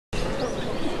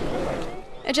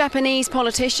A Japanese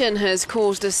politician has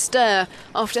caused a stir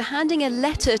after handing a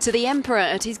letter to the emperor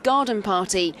at his garden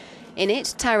party. In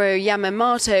it, Taro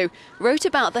Yamamato wrote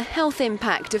about the health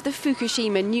impact of the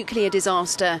Fukishima nuclear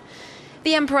disaster.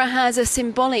 The emperor has a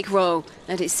symbolic role,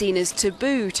 and it's seen as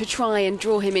taboo to try and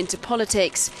draw him into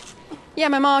politics.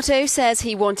 Yamamato says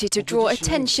he wanted to draw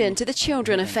attention to the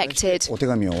children affected.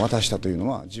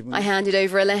 I handed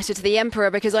over a letter to the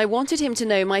emperor because I wanted him to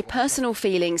know my personal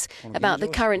feelings about the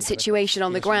current situation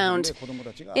on the ground.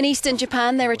 In eastern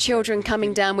Japan, there are children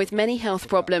coming down with many health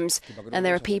problems, and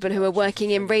there are people who are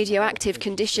working in radioactive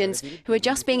conditions who are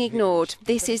just being ignored.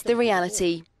 This is the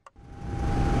reality.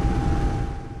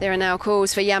 There are now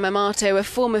calls for Yamamato, a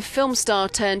former film star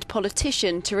turned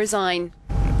politician, to resign.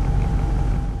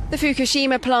 The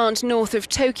Fukishima plant north of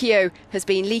Tokyo has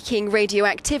been leaking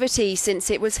radioactivity since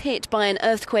it was hit by an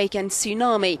earthquake and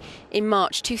tsunami in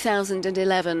March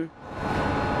 2011.